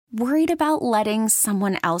Worried about letting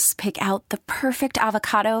someone else pick out the perfect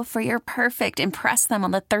avocado for your perfect impress them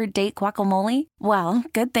on the third date guacamole? Well,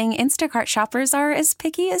 good thing Instacart shoppers are as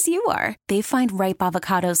picky as you are. They find ripe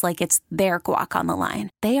avocados like it's their guac on the line.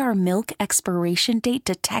 They are milk expiration date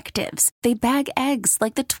detectives. They bag eggs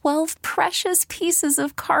like the 12 precious pieces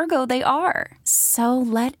of cargo they are. So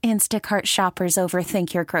let Instacart shoppers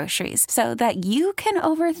overthink your groceries so that you can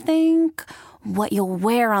overthink what you'll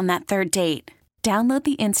wear on that third date. Download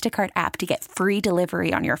the Instacart app to get free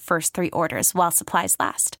delivery on your first 3 orders while supplies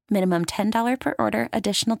last. Minimum $10 per order.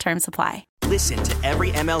 Additional terms apply. Listen to every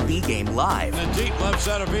MLB game live. In the deep left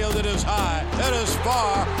center field, it is high, it is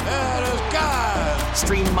far, it is God.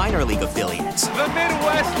 Stream minor league affiliates. The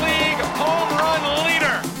Midwest League home run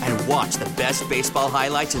leader. And watch the best baseball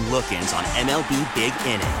highlights and look-ins on MLB Big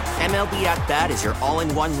Inning. MLB At Bat is your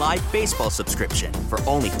all-in-one live baseball subscription for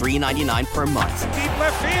only $3.99 per month. Deep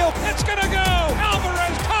left field, it's gonna go.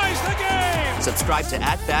 Alvarez ties the game. Subscribe to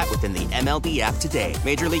At Bat within the MLB app today.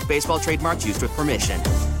 Major League Baseball trademarks used with permission.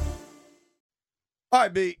 All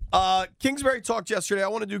right, B. Kingsbury talked yesterday. I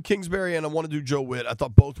want to do Kingsbury and I want to do Joe Witt. I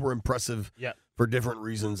thought both were impressive for different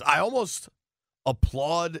reasons. I almost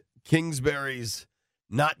applaud Kingsbury's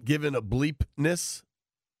not giving a bleepness,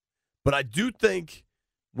 but I do think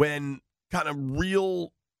when kind of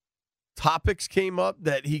real topics came up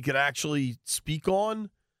that he could actually speak on,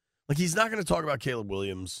 like he's not going to talk about Caleb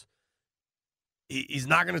Williams. He's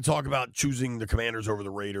not going to talk about choosing the Commanders over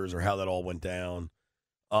the Raiders or how that all went down.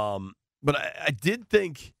 But I did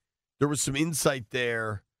think there was some insight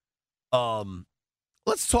there.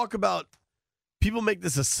 Let's talk about, people make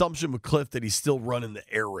this assumption with Kliff that he's still running the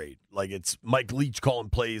air raid, like it's Mike Leach calling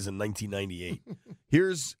plays in 1998.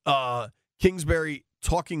 Here's Kingsbury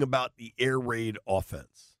talking about the air raid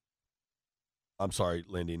offense. I'm sorry,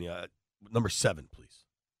 Landini. Number 7, please.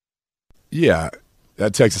 Yeah.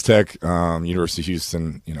 At Texas Tech, University of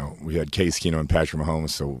Houston, we had Case Keenum and Patrick Mahomes,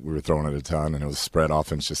 so we were throwing it a ton, and it was spread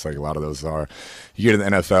offense just like a lot of those are. You get to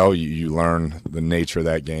the NFL, you learn the nature of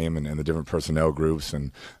that game and the different personnel groups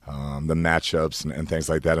and the matchups and things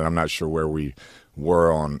like that, and I'm not sure where we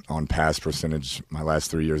were on pass percentage my last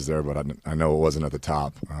 3 years there, but I know it wasn't at the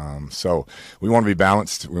top. So we want to be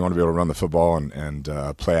balanced. We want to be able to run the football and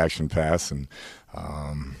play action pass and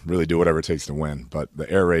really do whatever it takes to win. But the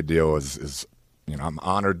air raid deal is I'm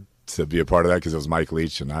honored to be a part of that because it was Mike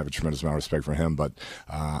Leach, and I have a tremendous amount of respect for him, but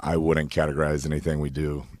I wouldn't categorize anything we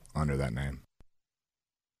do under that name.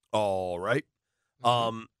 All right.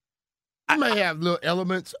 I may have little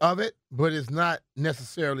elements of it, but it's not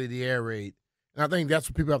necessarily the air raid. And I think that's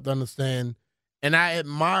what people have to understand. And I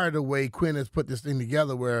admire the way Quinn has put this thing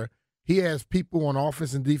together where he has people on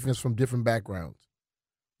offense and defense from different backgrounds,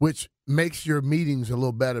 which makes your meetings a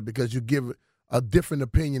little better because you give a different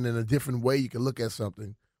opinion and a different way you can look at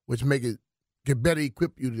something, which can better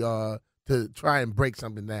equip you to try and break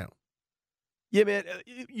something down. Yeah, man.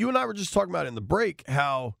 You and I were just talking about in the break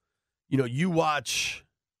how, you watch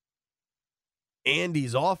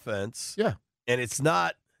Andy's offense. Yeah. And it's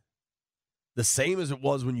not the same as it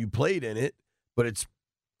was when you played in it, but it's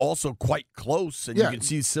also quite close, and you can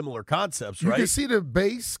see similar concepts, right? You can see the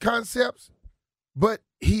base concepts, but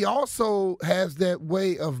he also has that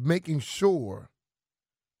way of making sure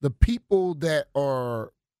the people that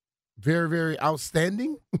are very, very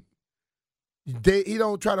outstanding, he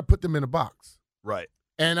don't try to put them in a box. Right.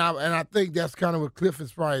 And I think that's kind of what Kliff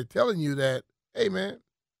is probably telling you that, hey, man,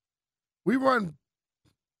 we run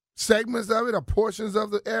segments of it or portions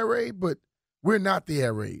of the air raid, but we're not the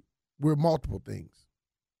air raid. We're multiple things.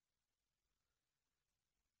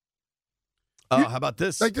 How about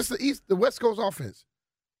this? Like just the West Coast offense.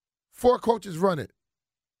 4 coaches run it.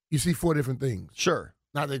 You see 4 different things. Sure.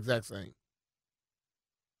 Not the exact same.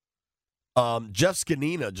 Jeff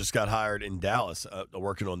Scanina just got hired in Dallas,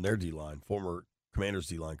 working on their D-line, former Commanders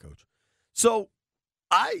D-line coach. So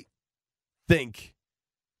I think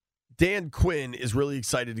Dan Quinn is really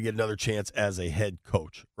excited to get another chance as a head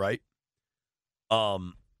coach, right?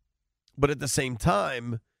 But at the same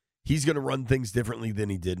time, he's going to run things differently than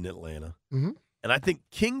he did in Atlanta. Mm-hmm. And I think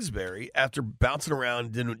Kingsbury, after bouncing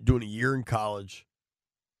around and doing a year in college,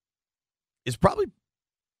 is probably,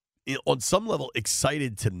 on some level,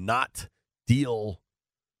 excited to not deal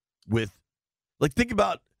with, like, think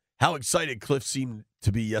about how excited Kliff seemed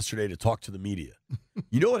to be yesterday to talk to the media.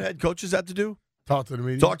 You know what head coaches have to do? Talk to the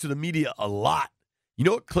media. Talk to the media a lot. You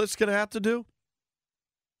know what Kliff's going to have to do?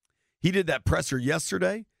 He did that presser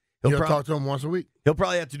yesterday. He'll talk to him once a week. He'll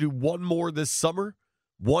probably have to do one more this summer,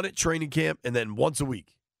 one at training camp, and then once a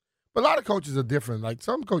week. But a lot of coaches are different. Like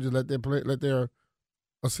some coaches let their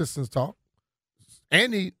assistants talk.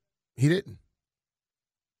 Andy, he didn't.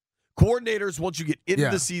 Coordinators, once you get into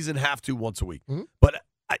the season, have to once a week. Mm-hmm. But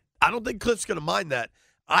I don't think Kliff's going to mind that.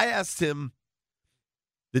 I asked him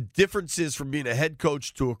the differences from being a head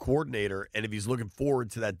coach to a coordinator and if he's looking forward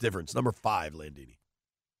to that difference. Number 5, Landini.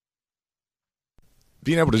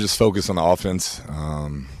 Being able to just focus on the offense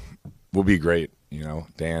will be great. You know,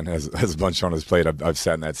 Dan has a bunch on his plate. I've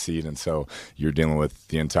sat in that seat, and so you're dealing with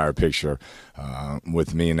the entire picture.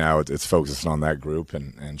 With me now, it's focusing on that group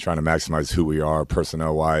and trying to maximize who we are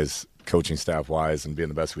personnel-wise, coaching staff-wise, and being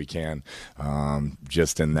the best we can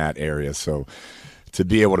just in that area. So to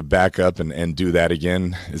be able to back up and do that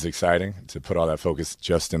again is exciting, to put all that focus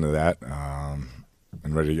just into that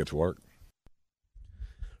and ready to get to work.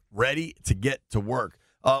 Ready to get to work.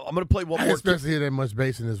 I'm going to play one more. Especially hear that much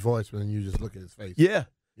bass in his voice when you just look at his face. Yeah.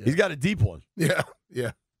 He's got a deep one. Yeah.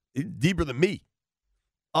 He's deeper than me.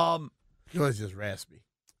 Yours just raspy.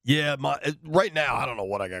 Yeah, right now, I don't know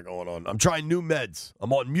what I got going on. I'm trying new meds.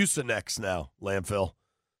 I'm on Mucinex now, Landfill.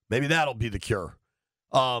 Maybe that'll be the cure.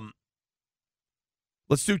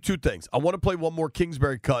 Let's do 2 things. I want to play one more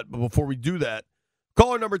Kingsbury cut, but before we do that,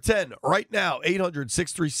 caller number 10 right now,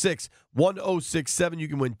 800-636-1067. You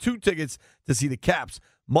can win 2 tickets to see the Caps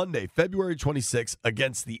Monday, February 26th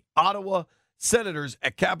against the Ottawa Senators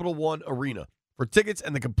at Capital One Arena. For tickets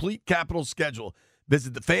and the complete Capitals schedule,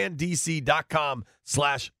 visit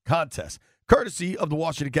thefandc.com/contest, courtesy of the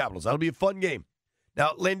Washington Capitals. That'll be a fun game.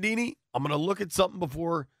 Now, Landini, I'm going to look at something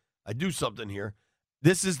before I do something here.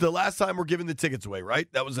 This is the last time we're giving the tickets away, right?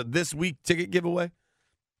 That was a this week ticket giveaway.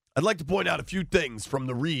 I'd like to point out a few things from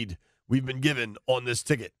the read we've been given on this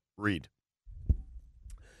ticket read.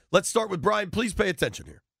 Let's start with Brian. Please pay attention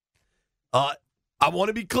here. I want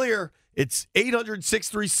to be clear. It's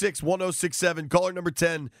 800-636-1067. Caller number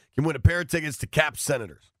 10 can win a pair of tickets to Cap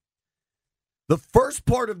Senators. The first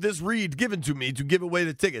part of this read given to me to give away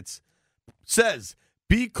the tickets says,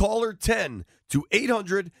 be caller 10 to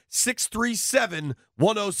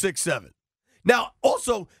 800-637-1067. Now,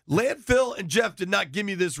 also, Landfill and Jeff did not give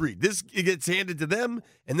me this read. This gets handed to them,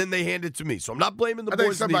 and then they hand it to me. So I'm not blaming the boys. I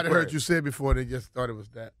think somebody heard you say it before. They just thought it was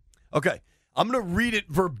that. Okay. I'm going to read it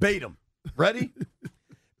verbatim. Ready?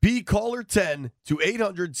 Be caller 10 to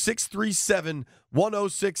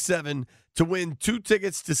 800-637-1067 to win 2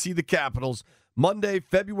 tickets to see the Capitals Monday,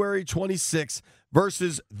 February 26th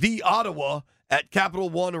versus the Ottawa at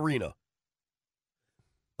Capital One Arena.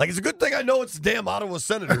 Like, it's a good thing I know it's the damn Ottawa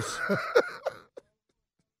Senators.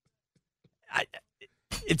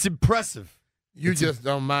 It's impressive. You just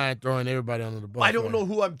don't mind throwing everybody under the bus. I don't know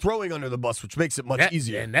who I'm throwing under the bus, which makes it much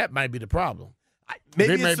easier. And that might be the problem.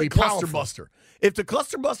 Maybe it's the cluster buster. If the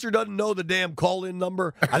cluster buster doesn't know the damn call-in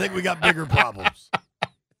number, I think we got bigger problems.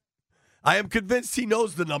 I am convinced he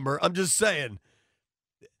knows the number. I'm just saying.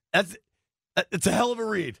 It's a hell of a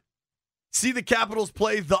read. See the Capitals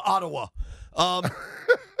play the Ottawa.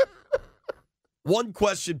 One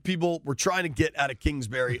question people were trying to get out of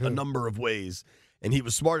Kingsbury a number of ways, and he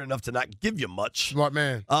was smart enough to not give you much. Smart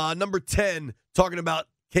man. Number 10, talking about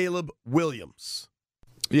Caleb Williams.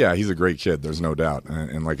 Yeah, he's a great kid. There's no doubt.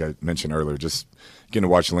 And like I mentioned earlier, just getting to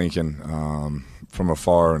watch Lincoln from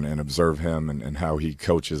afar and observe him and how he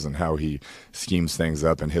coaches and how he schemes things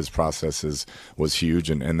up and his processes was huge.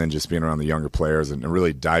 And then just being around the younger players and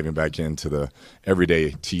really diving back into the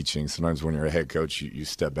everyday teaching. Sometimes when you're a head coach, you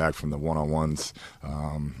step back from the one-on-ones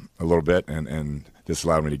a little bit, and this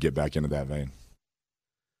allowed me to get back into that vein.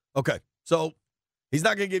 Okay, so he's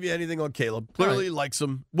not going to give you anything on Caleb. Clearly likes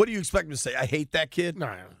him. What do you expect him to say? I hate that kid?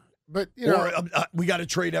 No, but, you know. Or we got to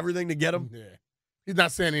trade everything to get him? Yeah. He's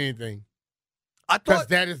not saying anything. I thought because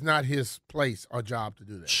that is not his place or job to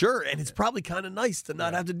do that. Sure, and it's probably kind of nice to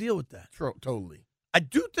not have to deal with that. Totally. I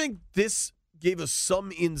do think this gave us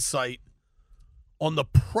some insight on the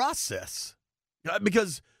process.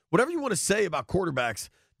 Because whatever you want to say about quarterbacks,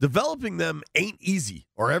 developing them ain't easy,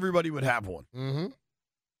 or everybody would have one. Mm-hmm.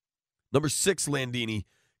 Number 6, Landini,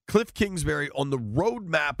 Kliff Kingsbury on the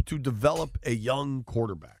roadmap to develop a young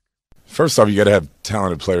quarterback. First off, you got to have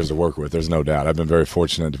talented players to work with. There's no doubt. I've been very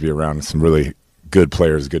fortunate to be around some really good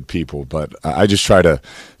players, good people. But I just try to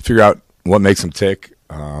figure out what makes them tick.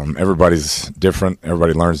 Everybody's different.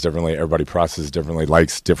 Everybody learns differently. Everybody processes differently,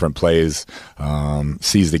 likes different plays,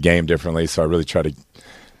 sees the game differently. So I really try to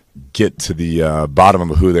get to the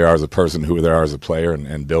bottom of who they are as a person, who they are as a player,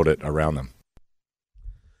 and build it around them.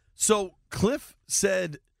 So Kliff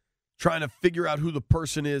said trying to figure out who the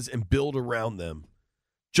person is and build around them.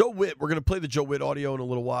 Joe Witt, we're going to play the Joe Witt audio in a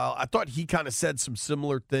little while. I thought he kind of said some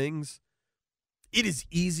similar things. It is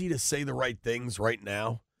easy to say the right things right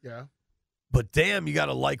now. Yeah. But damn, you got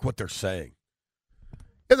to like what they're saying.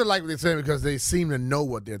 It's like what they're saying because they seem to know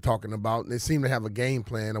what they're talking about, and they seem to have a game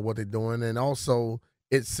plan of what they're doing. And also,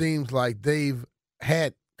 it seems like they've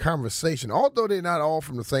had conversation. Although they're not all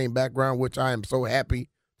from the same background, which I am so happy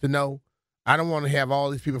to know. I don't want to have all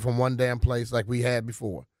these people from one damn place like we had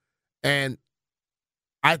before. And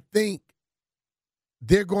I think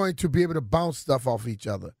they're going to be able to bounce stuff off each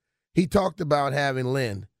other. He talked about having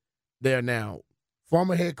Lynn there now,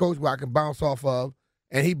 former head coach who I can bounce off of,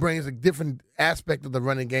 and he brings a different aspect of the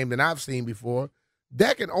running game than I've seen before.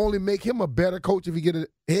 That can only make him a better coach if he get a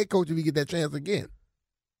head coach if he get that chance again.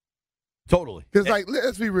 Totally. Because, like,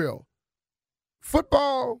 let's be real.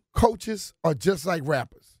 Football coaches are just like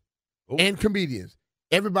rappers and comedians.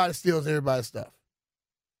 Everybody steals everybody's stuff.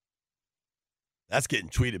 That's getting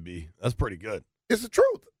tweeted, B. That's pretty good. It's the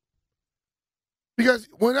truth. Because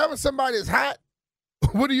whenever somebody is hot,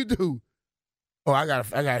 what do? Oh, I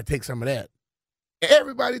gotta take some of that.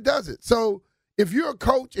 Everybody does it. So if you're a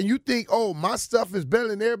coach and you think, oh, my stuff is better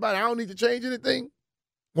than everybody, I don't need to change anything,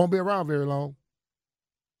 won't be around very long.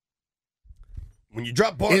 When you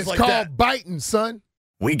drop bars it's like called that. Biting, son.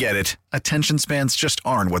 We get it. Attention spans just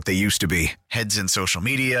aren't what they used to be. Heads in social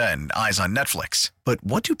media and eyes on Netflix. But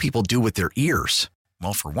what do people do with their ears?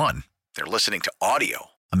 Well, for one, they're listening to audio.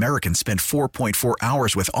 Americans spend 4.4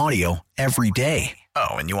 hours with audio every day.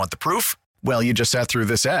 Oh, and you want the proof? Well, you just sat through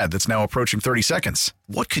this ad that's now approaching 30 seconds.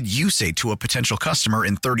 What could you say to a potential customer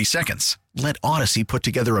in 30 seconds? Let Odyssey put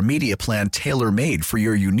together a media plan tailor-made for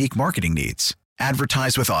your unique marketing needs.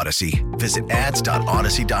 Advertise with Odyssey. Visit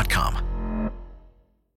ads.odyssey.com.